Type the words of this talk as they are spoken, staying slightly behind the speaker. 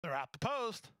They're at the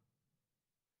post.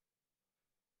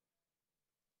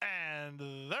 And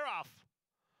they're off.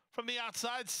 From the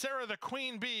outside, Sarah the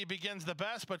Queen Bee begins the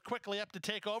best, but quickly up to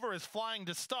take over is Flying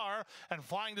to Star, and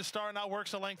Flying to Star now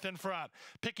works a length in front.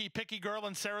 Picky Girl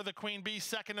and Sarah the Queen Bee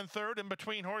second and third. In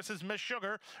between horses, Miss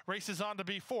Sugar races on to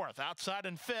be fourth. Outside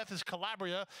in fifth is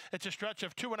Calabria. It's a stretch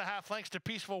of 2.5 lengths to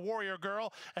Peaceful Warrior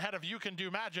Girl, ahead of You Can Do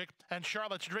Magic, and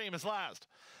Charlotte's Dream is last.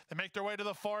 They make their way to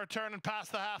the far turn and pass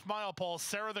the half-mile pole.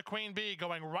 Sarah the Queen Bee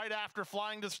going right after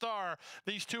Flying to Star.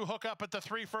 These two hook up at the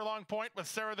 3 furlong point with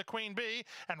Sarah the Queen Bee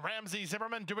and Ramsey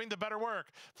Zimmerman doing the better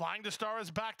work. Flying to Star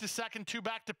is back to second, 2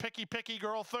 back to Picky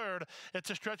Girl third. It's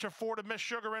a stretch of 4 to Miss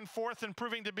Sugar in fourth, and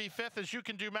proving to be fifth as You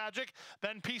Can Do Magic.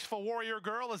 Then Peaceful Warrior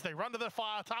Girl as they run to the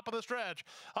top of the stretch.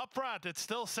 Up front, it's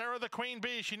still Sarah the Queen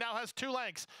Bee. She now has 2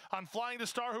 lengths on Flying to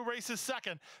Star, who races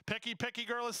second. Picky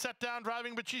Girl is set down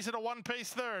driving, but she's at a 1-pace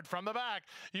third. From the back,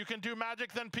 You Can Do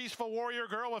Magic, then Peaceful Warrior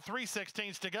Girl with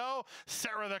 3/16 to go.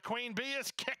 Sarah the Queen Bee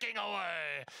is kicking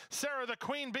away. Sarah the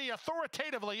Queen Bee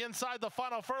authoritatively inside the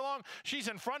final furlong. She's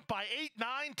in front by 8,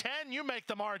 9, 10. You make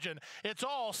the margin. It's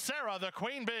all Sarah the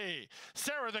Queen Bee.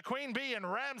 Sarah the Queen Bee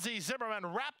and Ramsey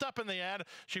Zimmerman wrapped up in the end.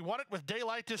 She won it with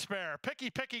daylight to spare.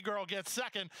 Picky Girl gets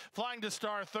second, Flying to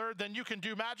Star third, then You Can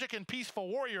Do Magic and Peaceful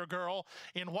Warrior Girl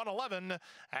in 1:11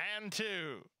 and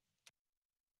 2.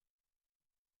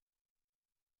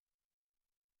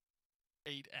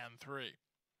 8 and 3.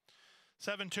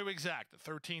 7-2 exact,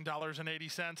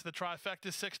 $13.80. The trifecta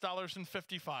is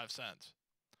 $6.55.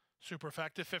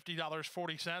 Superfecta,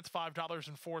 $50.40,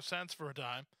 $5.04 for a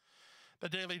dime. The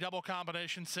daily double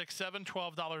combination, 6-7,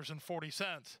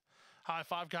 $12.40. High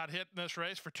five got hit in this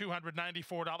race for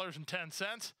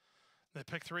 $294.10. The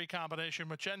pick 3 combination,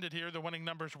 which ended here, the winning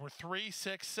numbers were 3,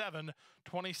 6, 7,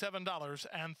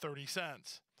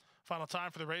 $27.30. Final time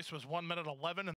for the race was 1 minute 11.